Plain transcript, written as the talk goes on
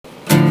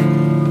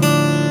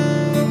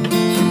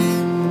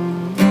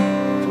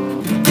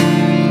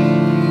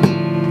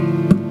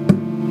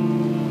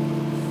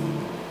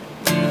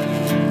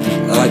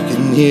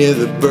can hear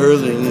the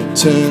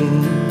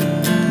Burlington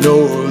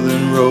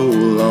Northern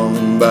roll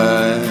on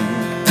by.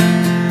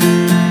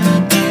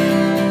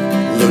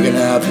 Looking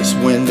out this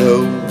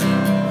window,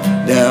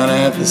 down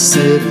at the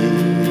city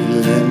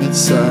limit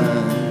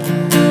sign.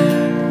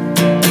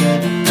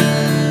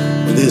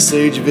 With this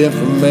age of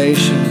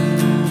information,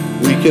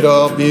 we could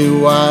all be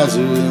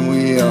wiser than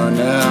we are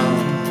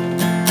now.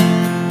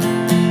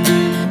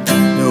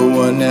 No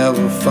one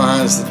ever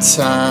finds the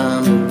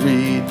time to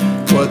read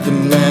what the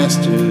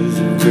masters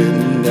have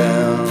written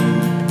down.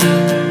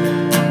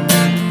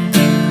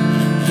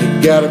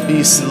 You gotta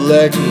be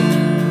selective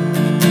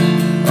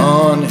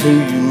on who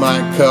you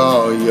might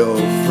call your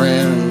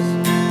friends.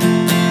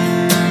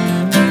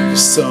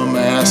 Some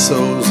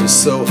assholes are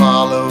so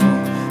hollow,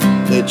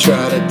 they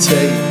try to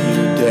take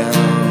you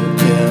down with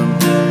them.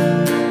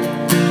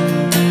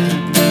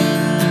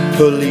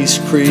 Police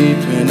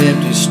creeping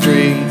empty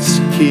streets,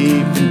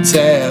 keeping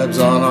tabs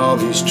on all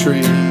these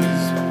trees.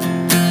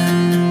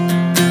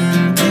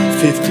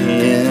 50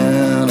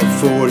 and a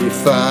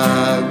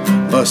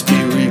 45 must be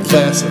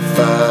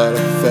reclassified a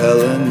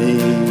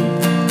felony.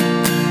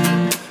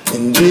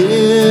 In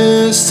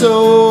this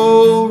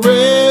old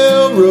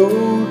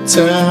railroad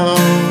town,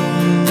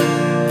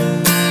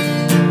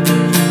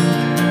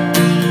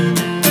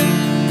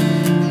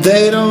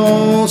 they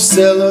don't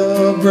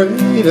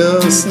celebrate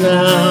us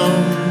now.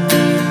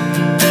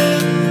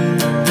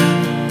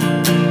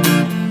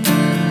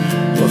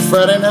 Well,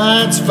 Friday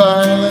night's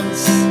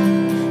violence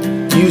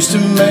used to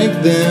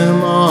make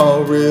them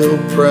all real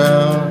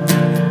proud.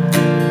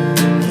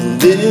 In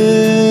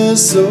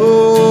this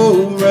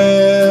old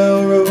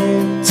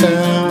railroad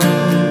town,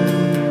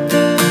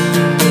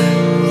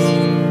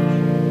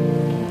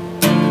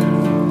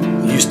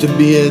 used to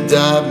be a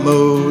dive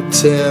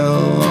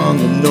motel on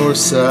the north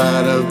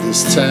side of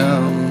this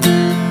town.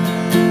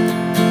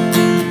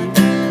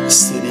 The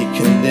city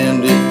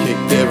condemned it,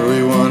 kicked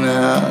everyone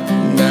out.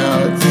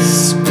 Now it's a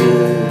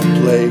school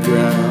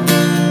playground.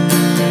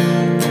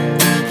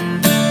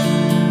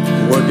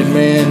 Working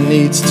man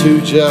needs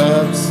 2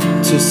 jobs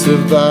to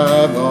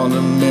survive on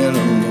a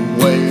minimum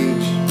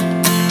wage,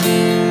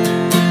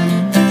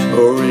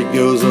 or he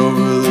goes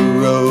over the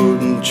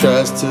road and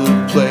tries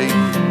to play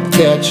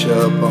catch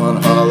up on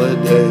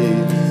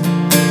holidays.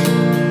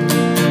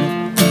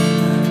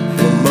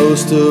 Well,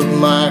 most of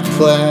my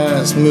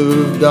class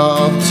moved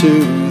off to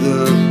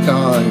the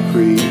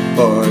concrete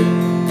park.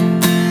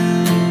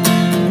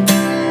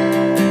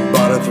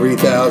 Bought a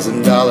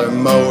 $3,000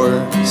 mower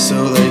so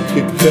they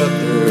could cut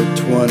their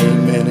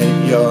 20-minute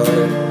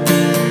yard.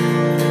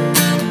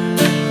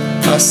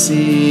 I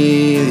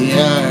see the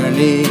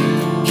irony,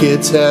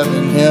 kids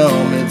having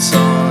helmets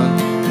on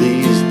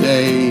these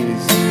days.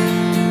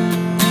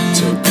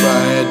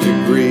 Buy a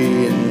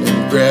degree and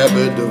then grab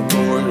a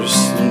divorce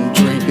and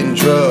drink and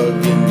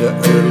drug into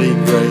early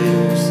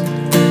graves.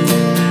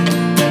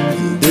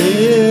 In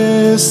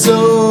this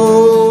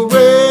old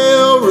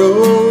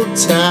railroad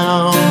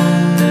town,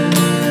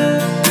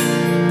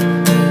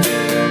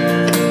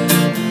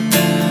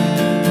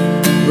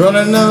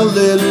 running a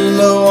little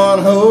low on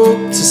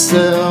hope to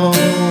sell.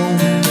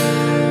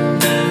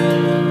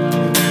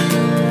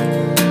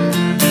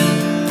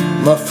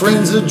 My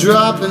friends are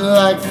dropping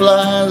like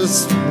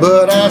flies,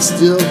 but I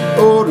still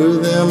order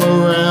them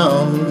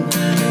around.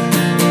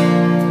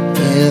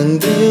 In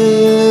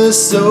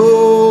this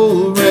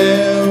old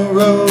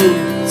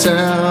railroad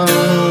town,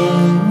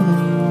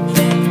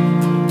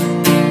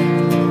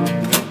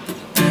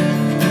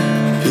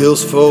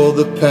 pills for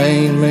the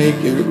pain,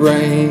 make it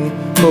rain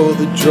for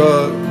the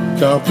drug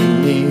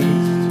companies.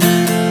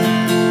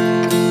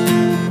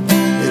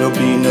 It'll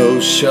be no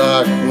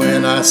shock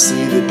when I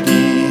see the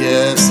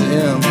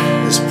DSM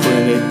is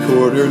printed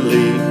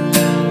quarterly.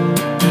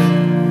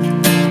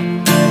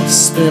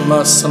 Spent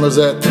my summers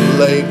at the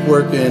lake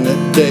working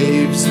at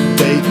Dave's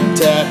bait and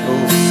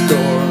tackle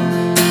store.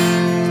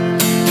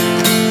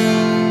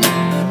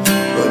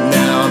 But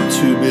now I'm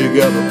too big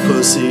of a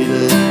pussy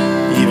to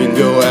even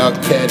go out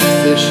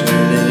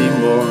catfishing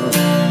anymore.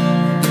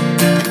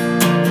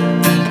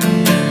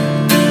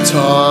 It's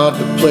hard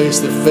to place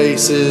the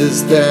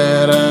faces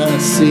that I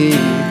see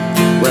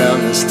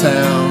around this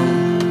town.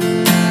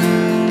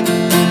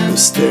 The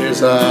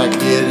stares I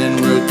get in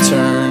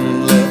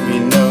return let me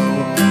know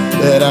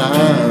that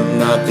I'm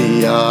not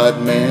the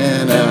odd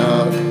man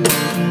out.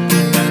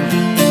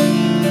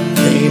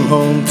 Came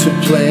home to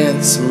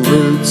plant some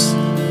roots,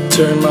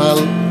 turn my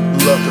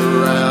luck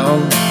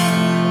around.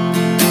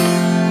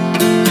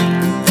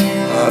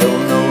 I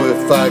don't know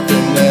if I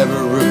can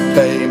ever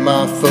repay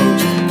my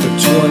folks for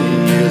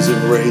 20 years of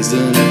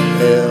raising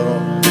hell.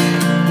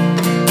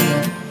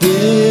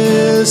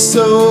 This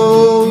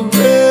old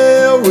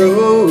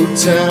railroad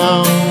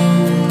town,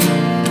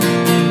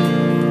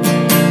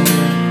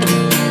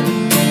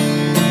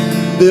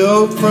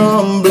 built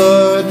from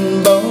blood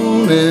and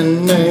bone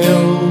and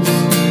nails.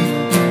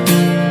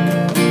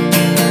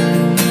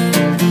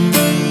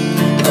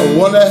 I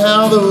wonder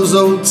how those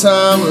old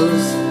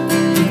timers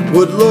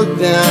would look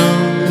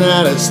down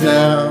at us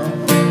now.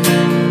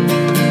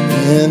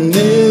 in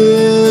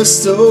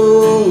this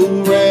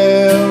old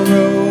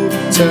railroad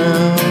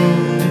town.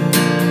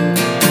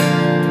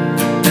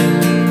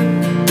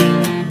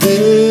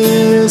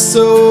 This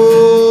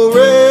old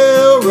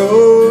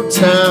railroad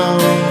town.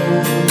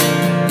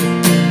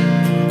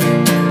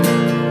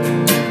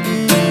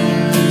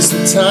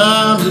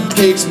 Sometimes it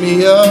picks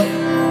me up,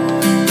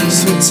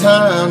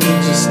 sometimes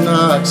it just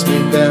knocks me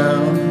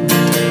down.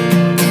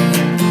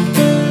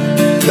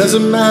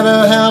 Doesn't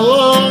matter how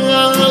long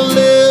I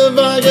live,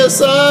 I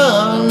guess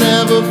I'll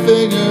never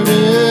figure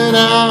it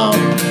out.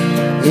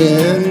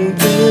 In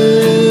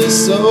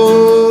this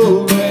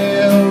old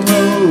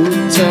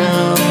railroad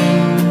town.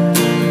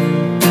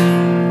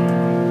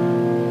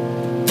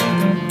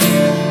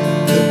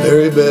 The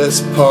very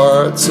best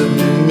parts of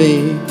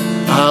me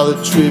I'll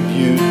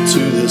attribute to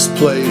this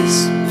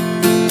place.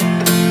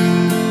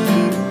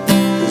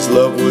 His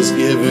love was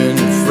given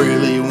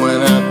freely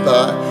when I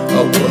thought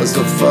I was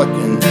a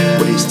fucking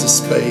waste of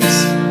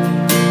space.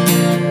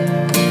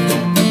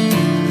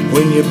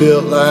 When you're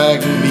built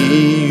like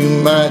me, you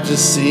might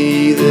just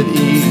see that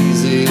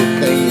easy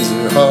things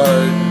are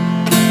hard,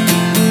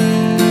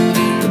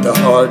 but the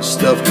hard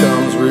stuff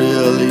comes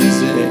real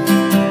easy,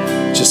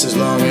 just as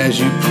long as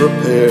you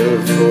prepare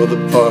for the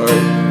part.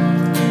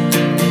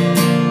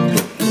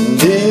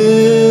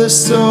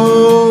 This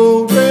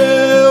old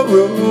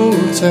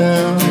railroad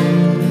town.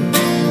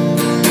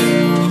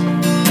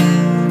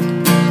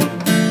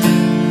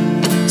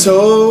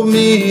 Told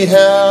me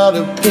how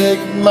to pick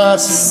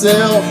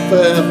myself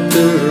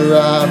after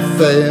I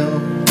fell.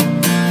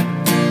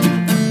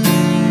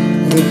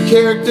 And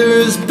character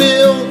is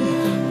built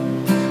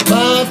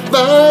by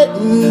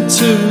fighting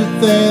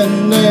tooth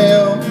and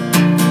nail,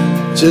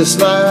 just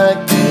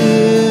like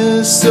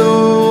this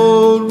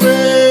old